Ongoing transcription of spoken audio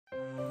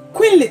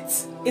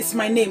QUEENLET'S is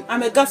my name.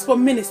 I'm a gospel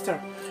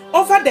minister.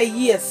 Over the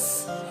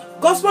years,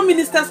 gospel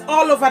ministers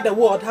all over the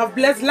world have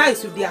blessed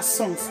lives with their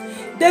songs.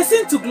 They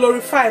sing to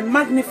glorify,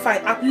 magnify,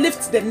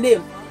 uplift the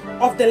name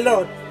of the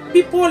Lord.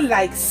 People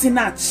like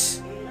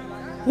Sinach,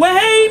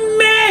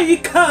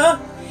 Waymaker,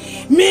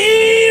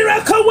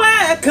 Miracle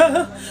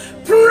Worker,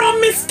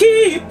 Promise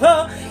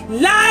Keeper,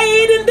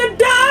 Light in the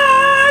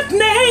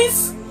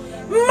darkness.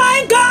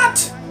 My God,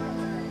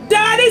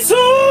 that is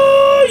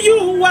who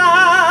you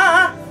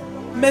are.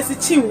 Mercy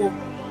Chinwo.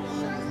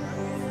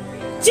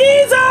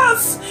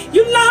 Jesus,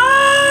 you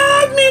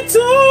love me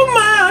too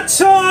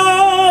much,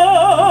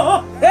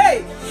 oh,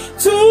 hey,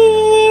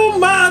 too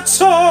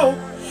much, oh,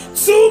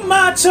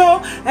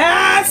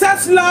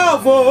 excess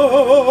love,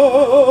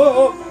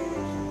 oh.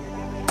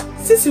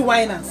 CeCe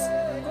Winans,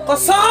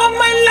 'cause all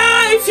my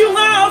life you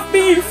have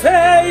been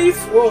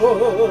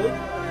faithful,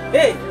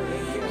 hey,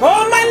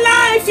 all my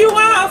life you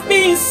have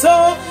been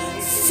so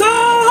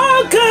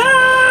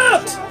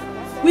good.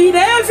 With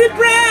every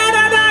breath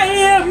that I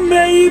am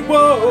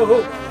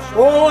able,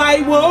 oh,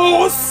 I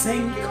will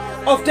sing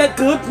of the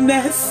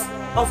goodness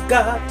of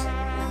God.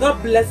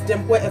 God bless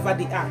them wherever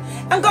they are.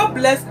 And God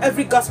bless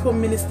every gospel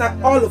minister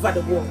all over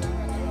the world.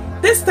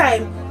 This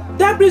time,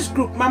 Debrich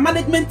Group, my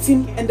management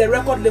team and the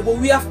record label,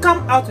 we have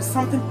come out with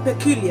something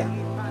peculiar,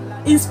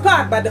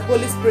 inspired by the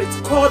Holy Spirit,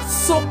 called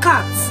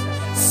Soakat,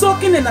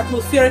 Soaking in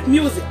Atmospheric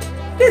Music.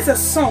 This is a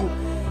song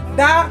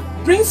that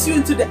brings you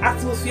into the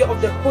atmosphere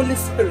of the Holy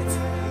Spirit.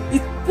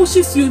 It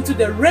pushes you into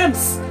the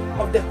realms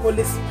of the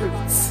Holy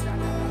Spirit,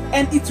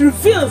 and it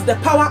reveals the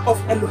power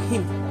of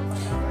Elohim.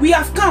 We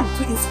have come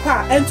to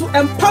inspire and to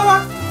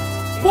empower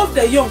both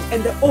the young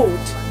and the old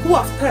who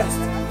have thirst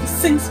to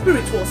sing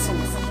spiritual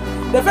songs.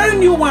 The very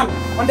new one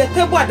on the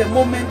table at the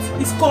moment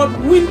is called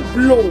Wind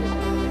Blow,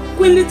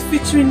 QUEENLET'S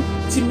featuring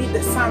Jimmy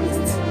the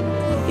Psalmist.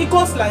 It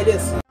goes like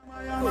this.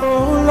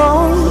 Oh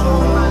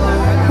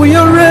Lord, we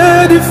are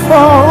ready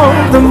for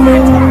the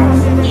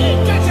move.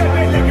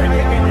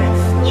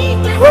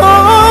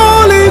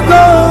 Holy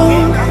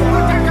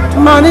Ghost,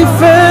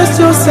 manifest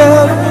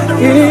yourself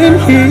in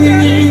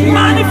here.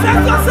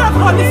 Manifest yourself,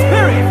 Holy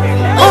Spirit.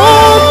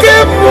 Oh,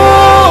 give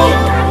more.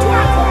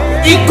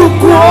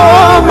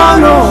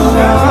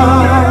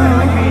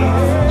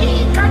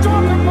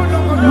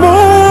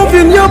 Move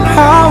in your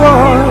power.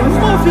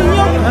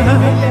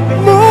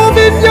 Move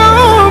in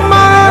your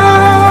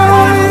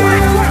mind.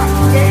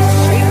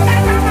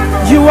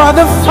 You are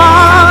the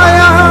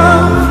fire.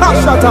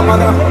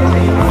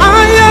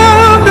 I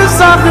am the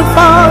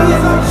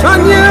sacrifice.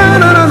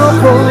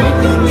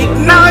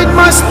 Ignite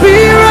my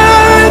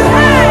spirit.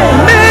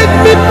 Make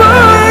me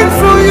burn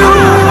for you.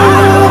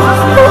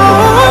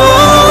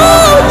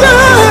 Oh,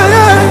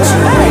 dance.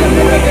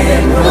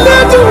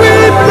 Let the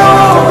wind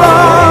blow by.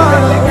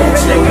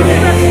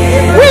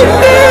 We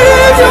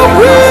need your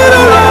wind,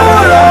 Lord.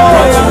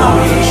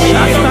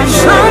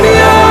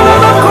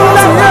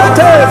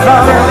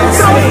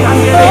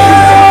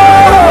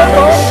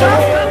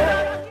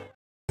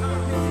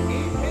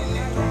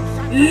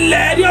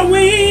 Let your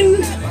wind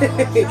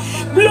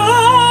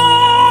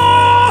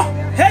blow.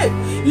 Hey,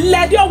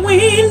 let your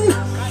wind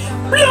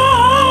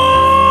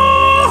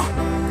blow.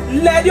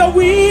 Let your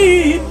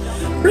wind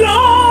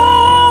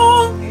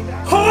blow.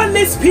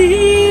 Holy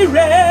Spirit,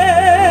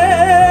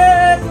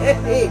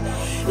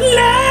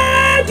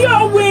 let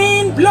your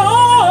wind blow.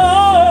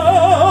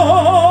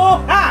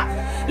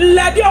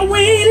 Let your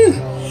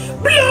wind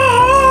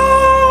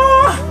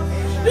blow.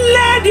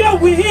 Let your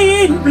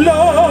wind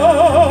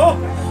blow.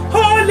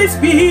 Holy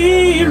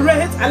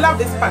Spirit, I love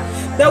this part.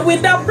 The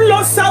wind that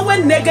blows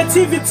away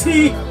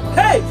negativity.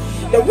 Hey,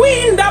 the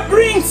wind that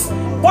brings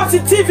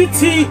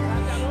positivity.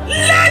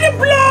 Let it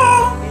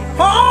blow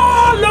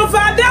all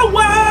over the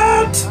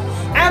world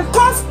and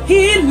cause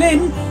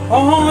healing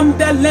on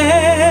the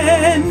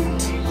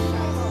land.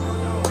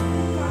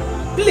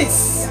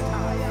 Please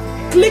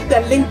click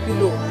the link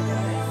below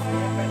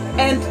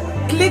and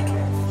click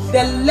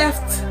the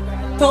left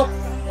top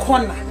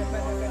corner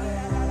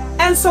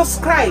and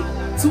subscribe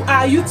to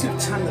our YouTube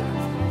channel.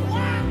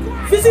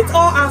 Visit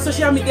all our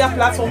social media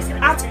platforms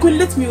at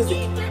QUEENLET'S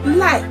Music.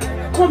 Like,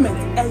 comment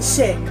and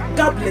share.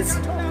 God bless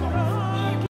you.